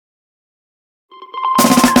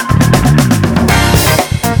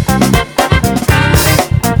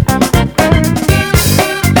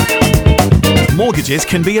Mortgages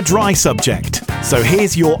can be a dry subject, so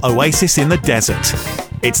here's your oasis in the desert.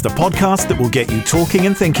 It's the podcast that will get you talking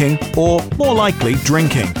and thinking, or more likely,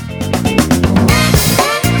 drinking.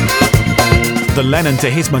 The Lennon to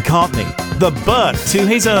his McCartney, the Bert to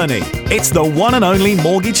his Ernie. It's the one and only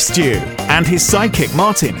Mortgage Stew and his sidekick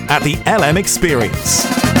Martin at the LM Experience.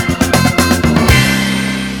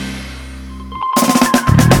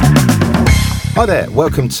 Hi there,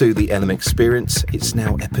 welcome to the LM Experience. It's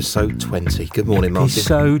now episode 20. Good morning, Martin.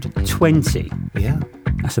 Episode 20? Yeah.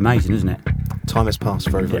 That's amazing, isn't it? Time has passed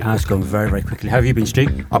very, very quickly. It has gone very, very quickly. How have you been,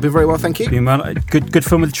 Stu? I've been very well, thank you. Been well. Good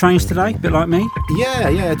fun with the trains today, a bit like me?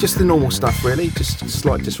 Yeah, just the normal stuff really, just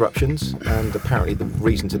slight disruptions, and apparently the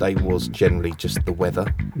reason today was generally just the weather.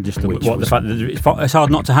 The fact that it's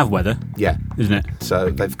hard not to have weather? Yeah. Isn't it?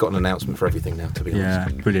 So they've got an announcement for everything now, to be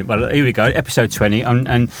honest. Yeah, brilliant. Well, here we go, episode 20,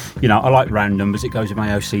 and you know, I like round numbers, it goes with my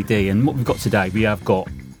OCD, and what we've got today, we have got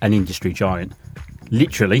an industry giant,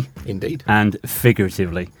 literally. Indeed. And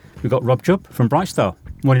figuratively. We've got Jupp from Brightstar.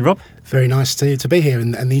 Morning, Rob. Very nice to be here,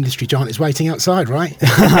 and the industry giant is waiting outside, right?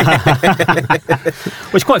 Well,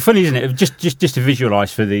 it's quite funny, isn't it? Just to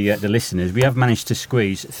visualise for the listeners, we have managed to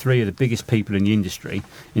squeeze three of the biggest people in the industry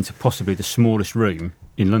into possibly the smallest room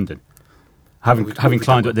in London. Having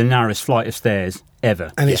climbed up the narrowest flight of stairs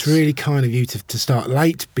ever. And It's really kind of you to start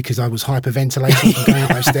late, because I was hyperventilating from going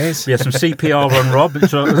up those stairs. We had some CPR on Rob.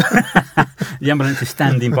 The ambulance is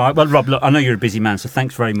standing by. Well, Rob, look, I know you're a busy man, so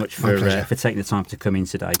thanks very much for taking the time to come in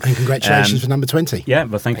today. And congratulations for number 20. Yeah,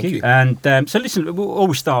 well, thank you. And so listen, we'll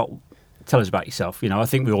always start. Tell us about yourself. You know, I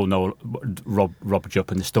think we all know Rob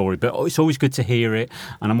Jupp and the story, but it's always good to hear it.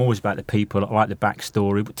 And I'm always about the people. I like the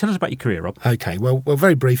backstory. But tell us about your career, Rob. Okay, well,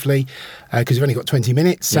 very briefly, because we've only got 20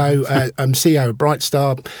 minutes. So I'm CEO of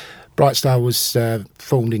Brightstar. Brightstar was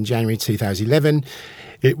formed in January 2011.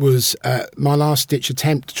 It was my last-ditch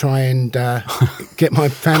attempt to try and get my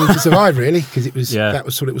family to survive, really, because that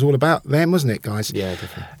was what it was all about then, wasn't it, guys? Yeah,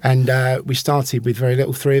 definitely. And we started with very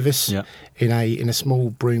little, three of us, in a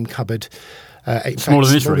small broom cupboard.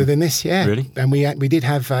 Smaller than this, yeah. Really? And we did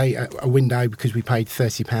have a window, because we paid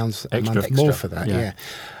 £30 a month more for that, yeah.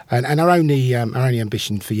 And our only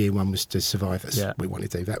ambition for year one was to survive. That's what we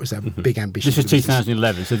wanted to do. That was our big ambition. This was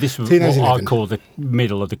 2011, so this was what I call the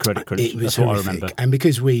middle of the credit crunch. It was That's what horrific. I remember. And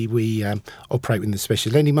because we operate in the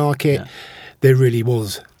specialist lending market, there really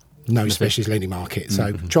was no specialist lending market.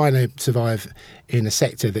 So trying to survive in a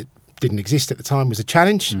sector that didn't exist at the time was a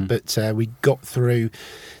challenge, but we got through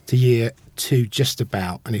to year two just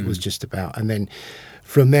about, and it was just about. And then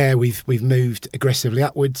from there, we've moved aggressively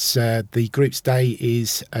upwards. The group today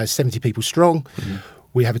is 70 people strong.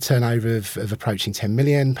 We have a turnover of approaching £10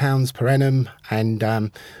 million per annum,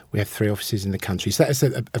 and we have 3 offices in the country. So that's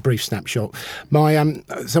a brief snapshot.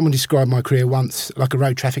 Someone described my career once like a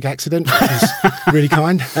road traffic accident, which is really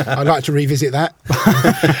kind. I'd like to revisit that.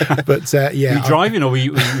 But Were you driving, or were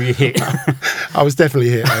you hit? I was definitely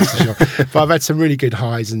hit, that's for sure. But I've had some really good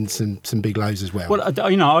highs and some big lows as well.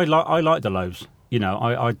 Well, you know, I like the lows. You know,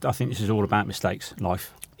 I think this is all about mistakes,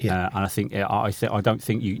 life. Yeah. And I don't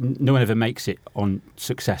think no one ever makes it on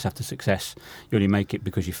success after success. You only make it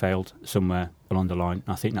because you failed somewhere along the line.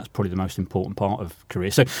 I think that's probably the most important part of career.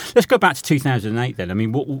 So let's go back to 2008 then. I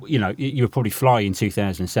mean, you were probably flying in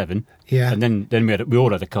 2007. Yeah. And then we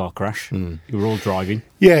all had a car crash. You were all driving.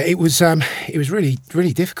 Yeah, it was really,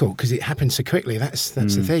 really difficult because it happened so quickly. That's the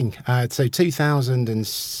thing. So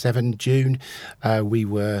 2007 June, we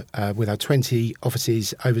were with our 20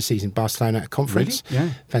 offices overseas in Barcelona at a conference. Really?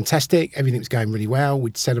 Yeah. Fantastic. Everything was going really well.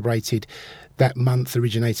 We'd celebrated that month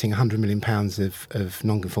originating £100 million of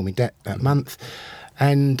non-conforming debt that month.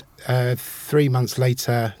 And 3 months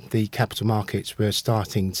later, the capital markets were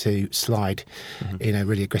starting to slide in a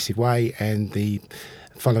really aggressive way. And the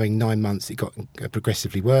following 9 months, it got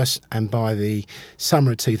progressively worse. And by the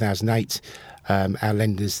summer of 2008, our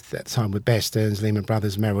lenders at the time were Bear Stearns, Lehman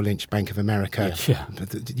Brothers, Merrill Lynch, Bank of America. Yeah.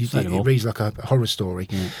 It reads like a horror story.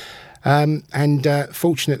 Yeah. And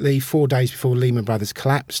fortunately, 4 days before Lehman Brothers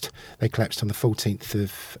collapsed, they collapsed on the 14th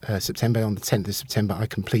of September. On the 10th of September, I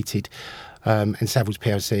completed, and Savills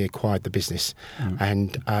PLC acquired the business.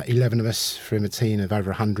 And 11 of us from a team of over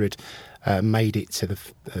 100 made it to the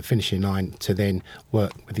finishing line to then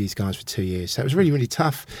work with these guys for 2 years. So it was really, really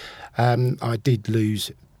tough. I did lose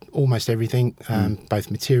almost everything, both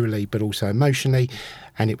materially but also emotionally.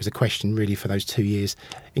 And it was a question really for those 2 years,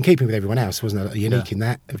 in keeping with everyone else, wasn't it, unique in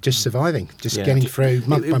that, of just surviving, just getting through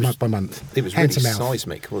month by month. It was really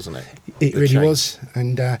seismic, wasn't it? It really was.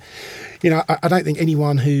 And, I don't think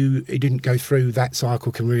anyone who didn't go through that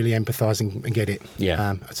cycle can really empathise and get it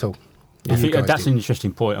at all. I think that's an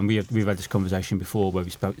interesting point, and we've had this conversation before where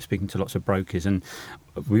speaking to lots of brokers, and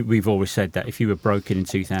we've always said that if you were broken in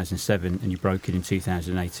 2007 and you broke it in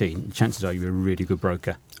 2018, the chances are you're a really good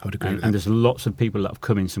broker. I would agree with that. And there's lots of people that have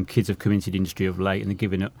come in, some kids have come into the industry of late, and they're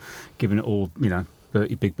giving it all,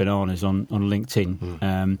 30 big bananas on LinkedIn,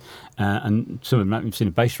 and some of them haven't seen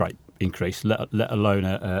a base rate increase, let alone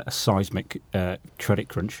a seismic credit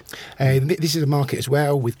crunch. This is a market as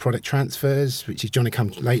well with product transfers, which is Johnny come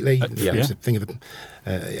lately. It's a thing of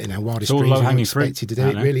wildest dreams we expected to do.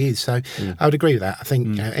 It really is. So I would agree with that. I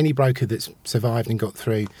think any broker that's survived and got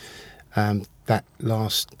through that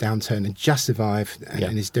last downturn and just survived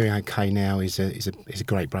and is doing okay now is a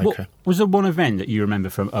great broker. Was there one event that you remember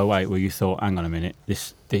from 2008 where you thought, hang on a minute,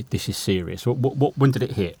 this is serious? When did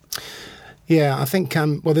it hit? Yeah, I think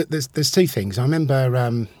there's two things. I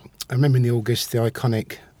remember in the August the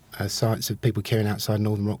iconic sights of people queuing outside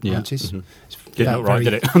Northern Rock branches. Didn't look right,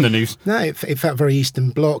 did it, on the news? No, it felt very Eastern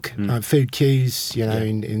Bloc, food queues,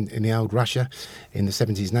 in the old Russia in the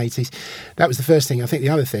 70s and 80s. That was the first thing. I think the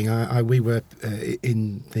other thing, we were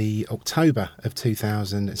in the October of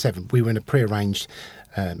 2007, we were in a prearranged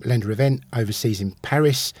lender event overseas in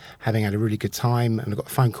Paris, having had a really good time, and I got a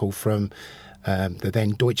phone call from the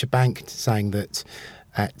then Deutsche Bank saying that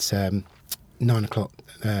at 9 o'clock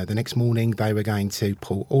the next morning they were going to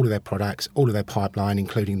pull all of their products, all of their pipeline,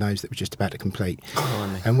 including those that were just about to complete.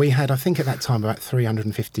 And we had, I think at that time, about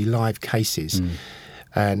 350 live cases.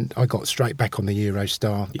 And I got straight back on the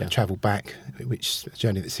Eurostar, travelled back, which is a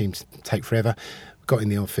journey that seemed to take forever. Got in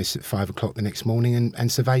the office at 5 o'clock the next morning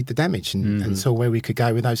and surveyed the damage and saw where we could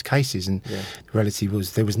go with those cases. And the reality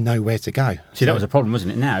was there was nowhere to go. See, that was a problem,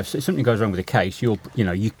 wasn't it? Now, if something goes wrong with a case, you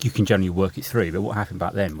can generally work it through. But what happened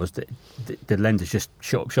back then was that the lenders just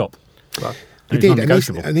shut up shop. Well, they did. And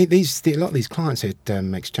a lot of these clients had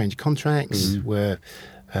exchanged contracts, were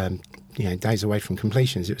days away from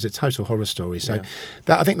completions. It was a total horror story. So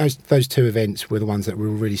I think those two events were the ones that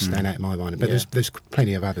will really stand out in my mind. But there's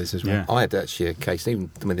plenty of others as well. Yeah. I had actually a case,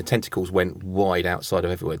 the tentacles went wide outside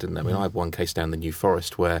of everywhere, didn't they? I mean, I had one case down the New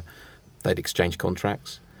Forest where they'd exchanged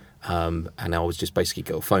contracts. And I was just basically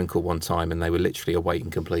got a phone call one time and they were literally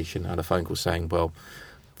awaiting completion. I had a phone call saying, well,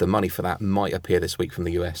 the money for that might appear this week from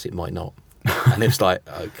the US, it might not. And it was like,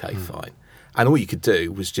 okay, fine. And all you could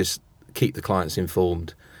do was just keep the clients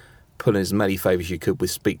informed, pull in as many favours you could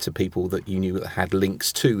speak to people that you knew that had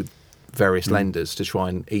links to various lenders to try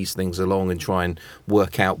and ease things along and try and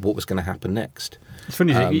work out what was going to happen next. It's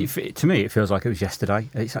funny, to me it feels like it was yesterday.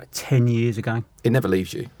 It's like 10 years ago. It never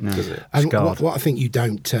leaves you, does it? And what I think you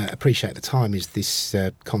don't appreciate at the time is this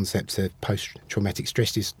concept of post-traumatic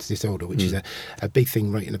stress disorder, which is a big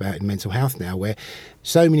thing written about in mental health now, where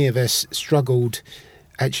so many of us struggled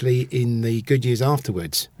actually in the good years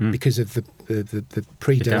afterwards because of the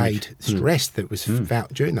pre-delayed stress that was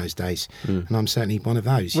felt during those days, and I'm certainly one of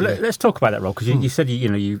those. Well, let's talk about that, Rob, because you said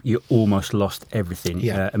you almost lost everything,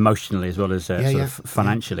 emotionally as well as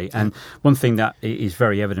financially. And one thing that is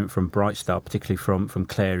very evident from Brightstar, particularly from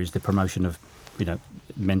Claire, is the promotion of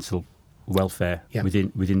mental welfare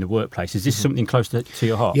within the workplace. Is this something close to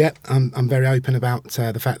your heart? Yeah, I'm very open about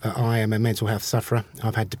the fact that I am a mental health sufferer.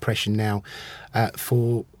 I've had depression now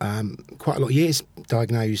for quite a lot of years,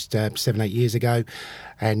 diagnosed 7-8 years ago,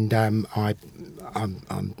 and I'm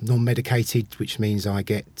non-medicated, which means I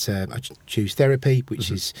choose therapy,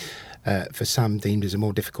 which is for some deemed as a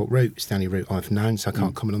more difficult route. It's the only route I've known, so I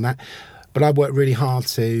can't comment on that. But I've worked really hard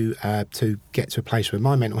to get to a place where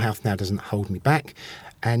my mental health now doesn't hold me back.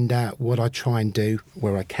 And what I try and do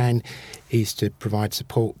where I can is to provide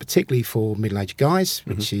support, particularly for middle-aged guys,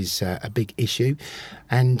 which is a big issue,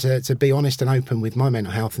 and to be honest and open with my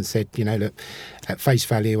mental health and said, look, at face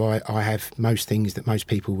value, I have most things that most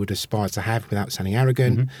people would aspire to have without sounding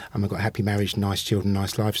arrogant. I've got a happy marriage, nice children,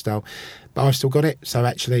 nice lifestyle, but I've still got it. So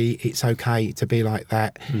actually, it's okay to be like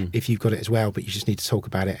that if you've got it as well, but you just need to talk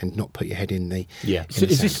about it and not put your head in the So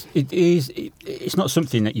it's not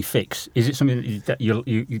something that you fix. Is it something that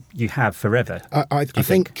you have forever? I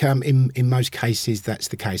think in most cases that's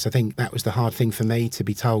the case. I think that was the hard thing for me, to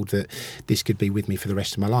be told that this could be with me for the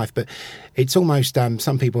rest of my life. But it's almost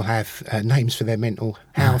some people have names for their mental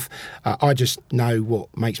health. I just know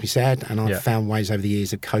what makes me sad, and I've found ways over the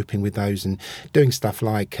years of coping with those and doing stuff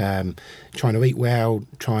like trying to eat well,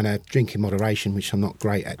 trying to drink in moderation, which I'm not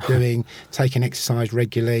great at doing, taking exercise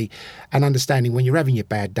regularly, and understanding when you're having your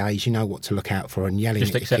bad days, you know what to look out for, and yelling at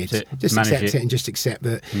your kids. Just accept it and just accept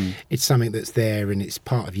that it's something that's there and it's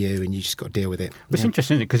part of you, and you just got to deal with it. It's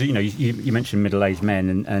interesting, isn't it? Because you mentioned middle-aged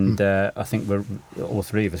men, and I think we're all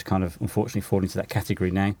three of us kind of unfortunately fall into that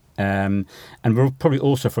category now. And we're probably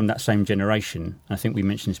all also from that same generation. I think we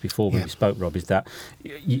mentioned this before when we spoke, Rob. Is that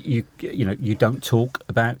you don't talk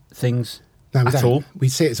about things. No, we at don't. all. We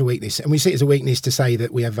see it as a weakness, and we see it as a weakness to say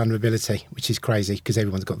that we have vulnerability, which is crazy because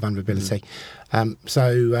everyone's got vulnerability.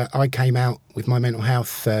 So I came out with my mental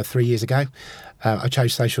health 3 years ago. I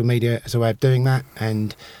chose social media as a way of doing that,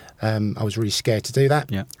 and I was really scared to do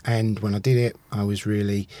that. Yeah. And when I did it, I was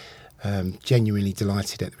really genuinely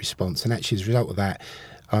delighted at the response. And actually, as a result of that,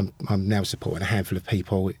 I'm now supporting a handful of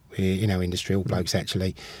people in our industry, all blokes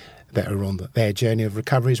actually, that are on their journey of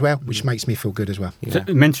recovery as well, which makes me feel good as well. So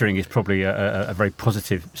mentoring is probably a very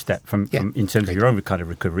positive step from in terms of your own kind of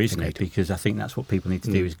recovery, isn't it? Because I think that's what people need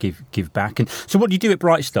to do is give back. And so, what do you do at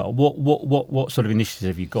Brightstar? What sort of initiative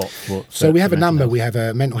have you got? So we have a number. We have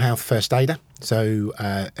a mental health first aider. So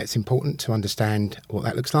it's important to understand what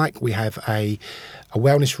that looks like. We have a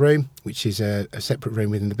wellness room, which is a separate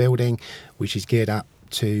room within the building, which is geared up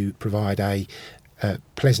to provide a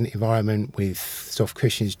pleasant environment with soft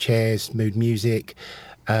cushions, chairs, mood music,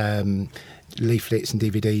 leaflets and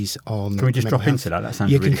DVDs on. Can we just drop health. Into that? That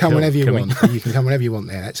sounds You really can come cool. whenever you want. You can come whenever you want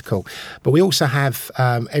there. That's cool. But we also have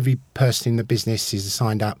every person in the business is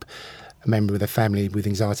signed up a member of the family with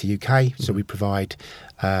Anxiety UK. So we provide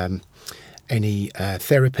any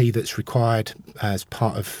therapy that's required as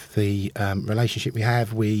part of the relationship we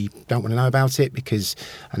have. We don't want to know about it because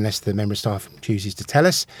unless the member of staff chooses to tell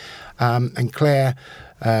us. And Claire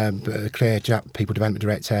Jupp, People Development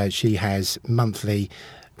Director, she has monthly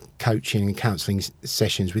coaching and counselling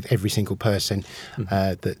sessions with every single person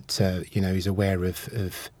that is aware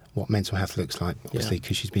of what mental health looks like, obviously,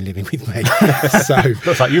 because she's been living with me. So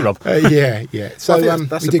looks like you, Rob. Yeah. So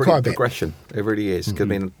that's we a did quite a bit. progression. It really is. 'Cause, I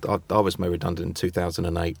mean, I was made redundant in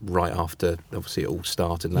 2008, right after obviously it all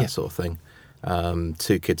started and that sort of thing.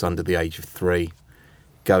 2 kids under the age of 3,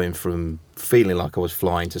 going from feeling like I was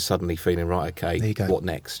flying to suddenly feeling right. Okay, what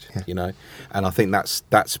next? Yeah. And I think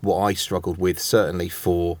that's what I struggled with, certainly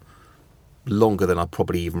for longer than I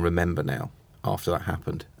probably even remember now. After that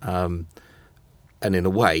happened. And in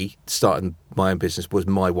a way, starting my own business was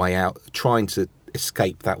my way out, trying to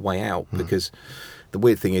escape that way out. Because the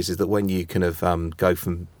weird thing is that when you kind of go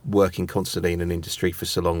from working constantly in an industry for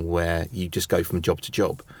so long where you just go from job to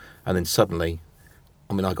job, and then suddenly,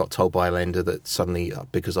 I mean, I got told by a lender that suddenly,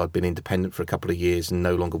 because I'd been independent for a couple of years and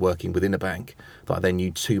no longer working within a bank, that I then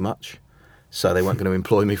knew too much. So they weren't going to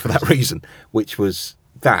employ me for that reason, which was...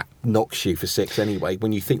 That knocks you for 6 anyway.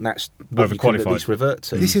 When you think that's what you can at least revert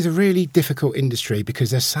to. This is a really difficult industry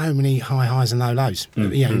because there's so many high highs and low lows.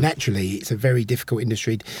 Naturally, it's a very difficult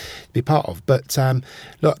industry to be part of. But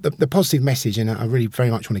look, the positive message, and I really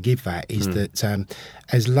very much want to give that, is that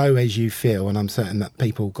as low as you feel, and I'm certain that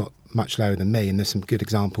people got much lower than me, and there's some good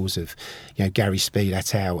examples of, Gary Speed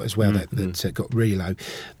et al. As well that got really low,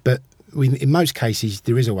 but. In most cases,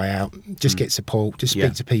 there is a way out. Just get support, just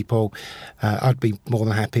speak to people. I'd be more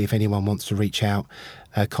than happy if anyone wants to reach out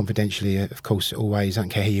confidentially, of course, always. I don't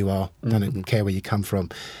care who you are, don't care where you come from.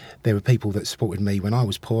 There were people that supported me when I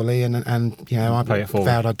was poorly, and I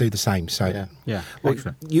vowed I'd do the same. So Well,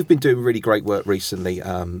 you've been doing really great work recently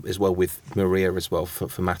as well with Maria as well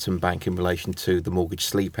for Matton Bank in relation to the mortgage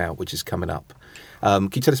sleep out, which is coming up. Can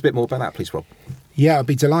you tell us a bit more about that, please, Rob? Yeah, I'd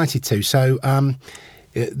be delighted to. So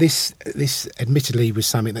this admittedly was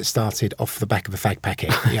something that started off the back of a fag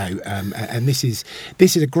packet, and this is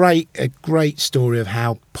a great story of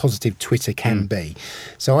how positive Twitter can be.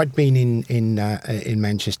 So I'd been in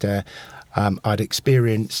Manchester. I'd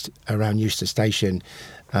experienced around Euston Station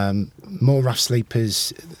more rough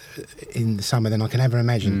sleepers in the summer than I can ever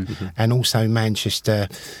imagine, and also Manchester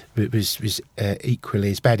was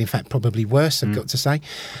equally as bad. In fact, probably worse. I've got to say.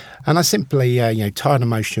 And I simply, tired and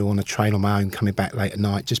emotional on a train on my own, coming back late at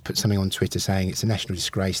night, just put something on Twitter saying it's a national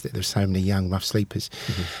disgrace that there's so many young rough sleepers.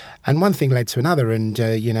 And one thing led to another, and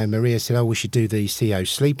Maria said, "Oh, we should do the CEO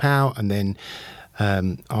sleep out." And then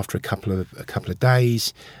after a couple of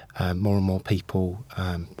days, more and more people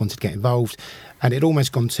wanted to get involved, and it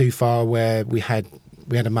almost gone too far where we had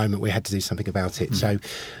a moment we had to do something about it. So.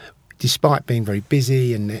 Despite being very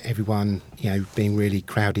busy and everyone, being really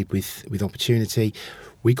crowded with opportunity,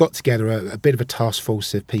 we got together a bit of a task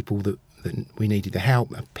force of people that we needed to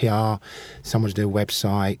help, a PR, someone to do a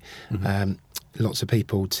website, lots of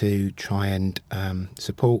people to try and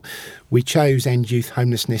support. We chose End Youth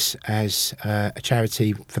Homelessness as a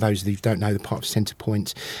charity. For those of you who don't know, the part of Centre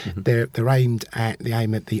Point, they're aimed at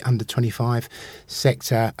the under 25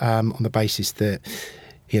 sector on the basis that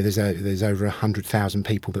Yeah, there's over 100,000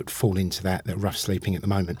 people that fall into that are rough sleeping at the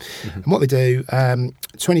moment. And what they do,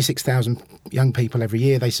 26,000 young people every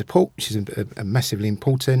year they support, which is massively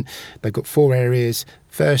important. They've got 4 areas.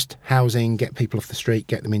 First, housing, get people off the street,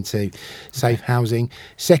 get them into safe housing.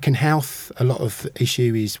 Second, health. A lot of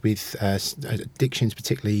issue is with addictions,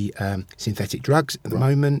 particularly synthetic drugs at the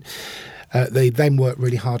moment. They then work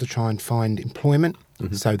really hard to try and find employment.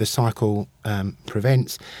 So the cycle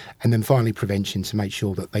prevents, and then finally prevention to make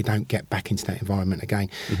sure that they don't get back into that environment again.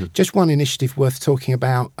 Just one initiative worth talking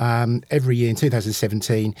about. Every year in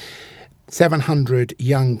 2017, 700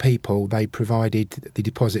 young people, they provided the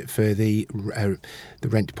deposit for the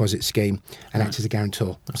rent deposit scheme and acted as a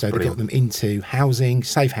guarantor. So they got them into housing,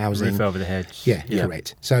 safe housing. Roof over the heads. Yeah,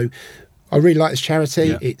 correct. So I really like this charity.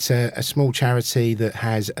 Yeah. It's a small charity that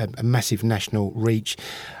has a massive national reach,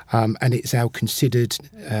 and it's our considered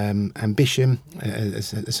ambition,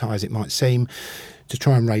 as high as it might seem, to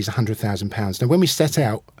try and raise £100,000. Now, when we set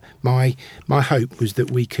out, my hope was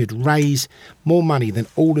that we could raise more money than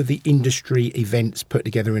all of the industry events put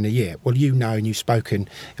together in a year. Well, you know, and you've spoken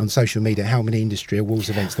on social media how many industry awards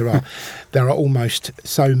events there are. There are almost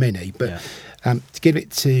so many. But to give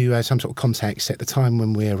it to some sort of context, at the time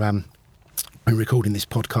when we're recording this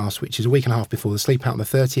podcast, which is a week and a half before the Sleep Out on the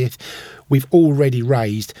 30th, we've already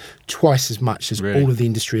raised twice as much as all of the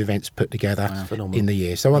industry events put together in the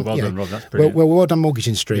year. So, well done, Rob. That's brilliant. Well done, Mortgage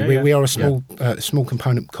Industry. We are a small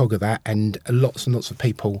component cog of that, and lots and lots of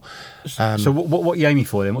people. So, what are you aiming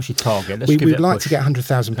for then? What's your target? We'd like to get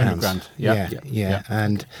 £100,000. Yeah.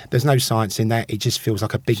 And there's no science in that. It just feels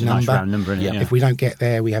like a big number. Nice round number, isn't it? If we don't get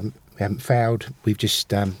there, we haven't failed. We've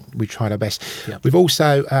just we tried our best. We've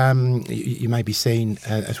also you may be seen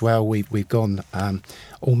as well. We've gone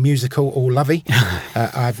all musical, all lovey.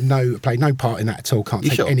 I've played no part in that at all. Can't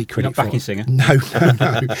take any credit. You're not backing singer? No.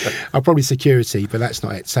 I'm probably security, but that's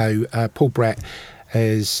not it. So Paul Brett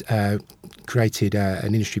has created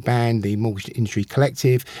an industry band, the Mortgage Industry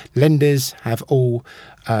Collective. Lenders have all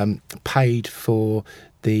paid for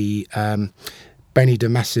the Benny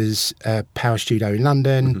DeMassa's Power Studio in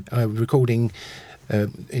London, recording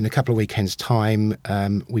in a couple of weekends' time.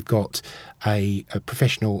 We've got a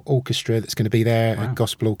professional orchestra that's going to be there, a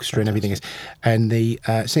gospel orchestra and everything else. And the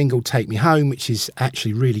single Take Me Home, which is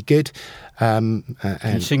actually really good. Can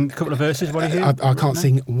you sing a couple of verses while you're here? I can't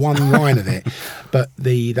sing one line of it, but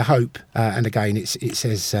the hope, and again, it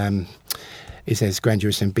says... It's as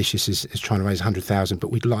grandiose and ambitious as trying to raise 100,000,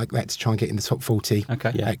 but we'd like that to try and get in the top 40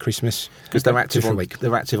 at Christmas. Because they're active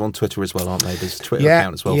on Twitter as well, aren't they? There's a Twitter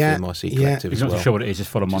account as well for the MIC Collective as well. If you're not sure what it is,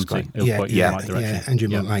 just follow Monty. He'll point you in the right direction. Andrew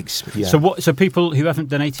Montlakes. So people who haven't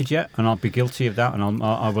donated yet, and I'll be guilty of that, and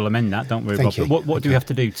I will amend that, don't worry, Bob. But what do we have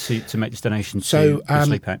to do to make this donation to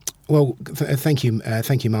Sleep Out? Well, thank you,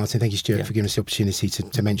 Martin. Thank you, Stuart, for giving us the opportunity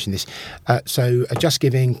to mention this. So Just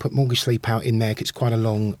Giving, put Mortgage Sleep Out in there, 'cause it's quite a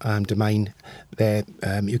long domain there.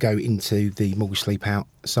 You go into the Mortgage Sleep Out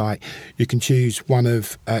site. You can choose one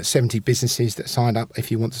of 70 businesses that signed up if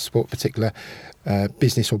you want to support a particular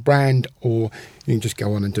business or brand, or you can just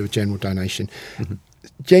go on and do a general donation.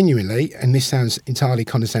 Genuinely, and this sounds entirely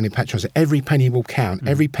condescending, patronising, every penny will count.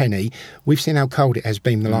 Every penny. We've seen how cold it has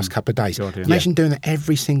been the last couple of days. Imagine doing that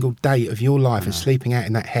every single day of your life and sleeping out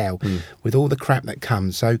in that hell with all the crap that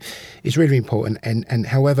comes. So it's really important, and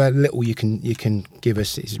however little you can give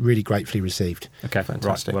us is really gratefully received. Okay,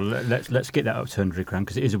 fantastic. Right. Well, let's get that up to £100,000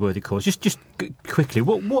 because it is a worthy cause. Just quickly,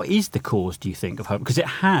 what is the cause, do you think, of hope? Because it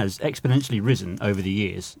has exponentially risen over the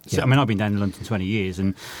years. So, I mean, I've been down in London 20 years,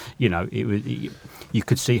 and you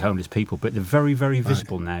could see homeless people, but they're very, very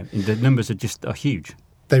visible now. And the numbers are huge.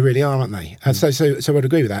 They really are, aren't they? So I'd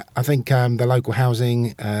agree with that. I think the local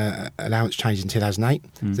housing allowance changed in 2008.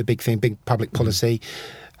 It's a big thing, big public policy,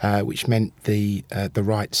 which meant the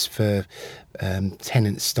rights for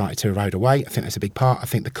tenants started to erode away. I think that's a big part. I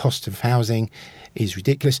think the cost of housing is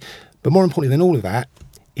ridiculous. But more importantly than all of that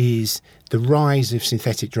is the rise of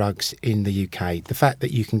synthetic drugs in the UK. The fact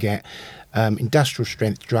that you can get industrial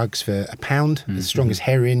strength drugs for £1, as strong as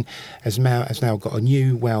heroin, has now got a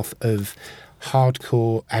new wealth of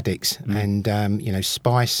hardcore addicts and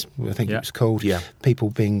spice, I think it was called,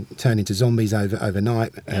 people being turned into zombies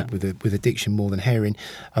overnight with addiction more than heroin.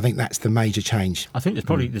 I think that's the major change. I think it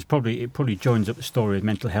probably joins up the story of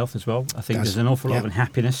mental health as well. I think there's an awful lot of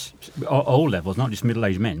unhappiness at all levels, not just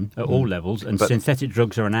middle-aged men, at all levels, and synthetic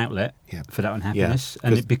drugs are an outlet for that unhappiness,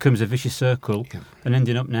 and it becomes a vicious circle and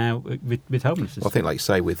ending up now with homelessness. Well, I think, like you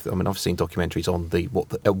say, I've seen documentaries on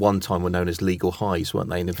what at one time were known as legal highs,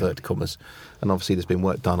 weren't they, in inverted commas? And obviously there's been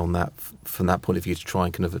work done on that from that point of view to try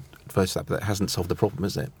and kind of adverse that, but that hasn't solved the problem,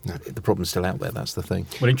 is it? No. The problem's still out there, that's the thing.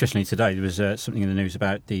 Well, interestingly, today there was something in the news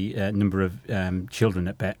about the number of children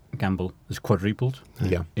that gamble has quadrupled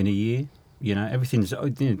in a year. You know, everything's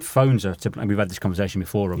phones are. We've had this conversation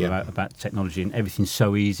before, Rob, about technology, and everything's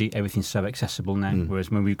so easy, everything's so accessible now. Whereas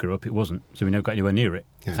when we grew up, it wasn't. So we never got anywhere near it.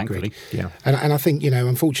 Thankfully, And I think, you know,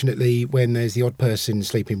 unfortunately, when there's the odd person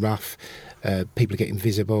sleeping rough, people are getting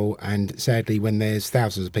visible, and sadly, when there's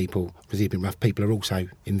thousands of people sleeping rough, people are also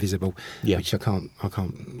invisible, which I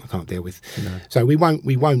can't deal with. No. So we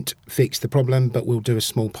won't fix the problem, but we'll do a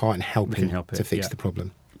small part in helping to fix the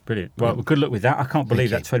problem. Brilliant. Well, good luck with that. I can't believe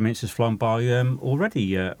that 20 minutes has flown by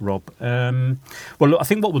already, Rob. Well, look, I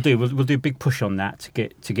think what we'll do a big push on that to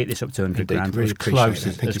get this up to 100 grand really as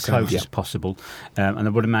close as possible. And I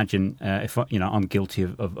would imagine if I'm guilty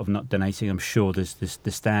of not donating, I'm sure there's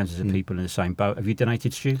thousands of people in the same boat. Have you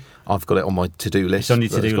donated, Stu? I've got it on my to-do list. It's on your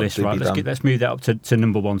to-do list, right? Let's move that up to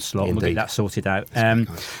number one slot. Indeed. We'll get that sorted out.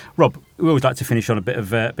 Rob, we always like to finish on a bit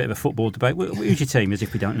of a football debate. Who's your team, as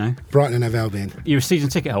if we don't know? Brighton and Hove Albion. You're a season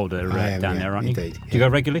ticket holder down there, aren't you? Indeed. Do you go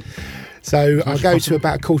regularly? So I go to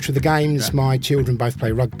about a quarter of the games. Yeah. My children both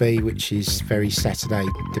play rugby, which is very Saturday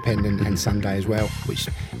dependent, and Sunday as well, which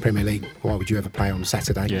Premier League, why would you ever play on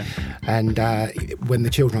Saturday? Yeah. And when the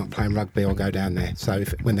children aren't playing rugby, I'll go down there. So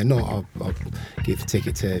when they're not, I'll give the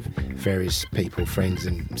ticket to various people, friends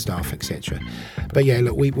and staff, etc. But yeah,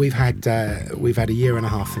 look, we've had a year and a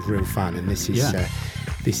half of real fun, and this is...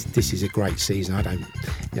 This is a great season.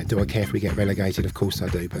 Do I care if we get relegated? Of course I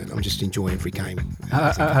do, but I'm just enjoying every game.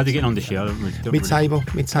 How are you getting on this year? Mid-table.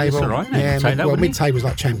 That's all right. Mid-table's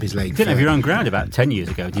like Champions League. You didn't have your own ground about 10 years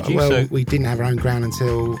ago, did you? Well, we didn't have our own ground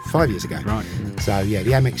until 5 years ago. Right. So yeah,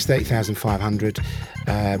 the Amex 30,500,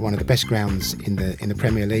 one of the best grounds in the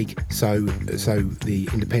Premier League. So the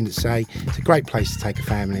independents say it's a great place to take a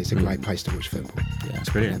family. It's a great place to watch football. Yeah,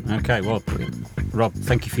 that's brilliant. Okay, well, Rob,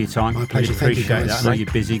 thank you for your time. My pleasure. Really appreciate Thank you, that. I know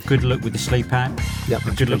you're busy. Good luck with the sleep out. Yep,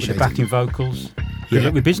 good luck with the backing vocals. Good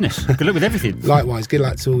luck with business. Good luck with everything. Likewise, good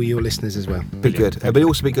luck to all your listeners as well. Be good. It'll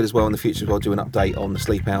also be good as well in the future as well, do an update on the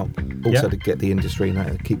sleep out, also to get the industry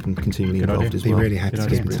and keep them continually involved as well. Be really happy to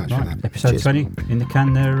get in touch with that. Episode 20 in the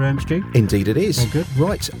can there, Stu? Indeed it is. All good.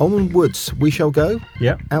 Right, onwards we shall go.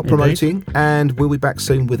 Out promoting, and we'll be back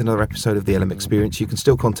soon with another episode of the LM Experience. You can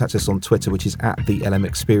still contact us on Twitter, which is at the LM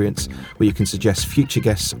Experience, where you can suggest future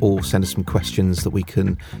guests or send us some questions that we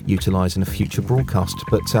can utilise in a future broadcast.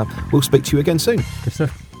 But we'll speak to you again soon. Good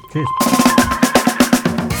stuff. Cheers.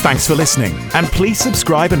 Thanks for listening, and please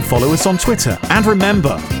subscribe and follow us on Twitter. And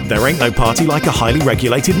remember, there ain't no party like a highly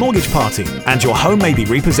regulated mortgage party, and your home may be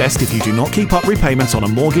repossessed if you do not keep up repayments on a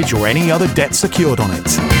mortgage or any other debt secured on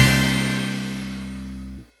it.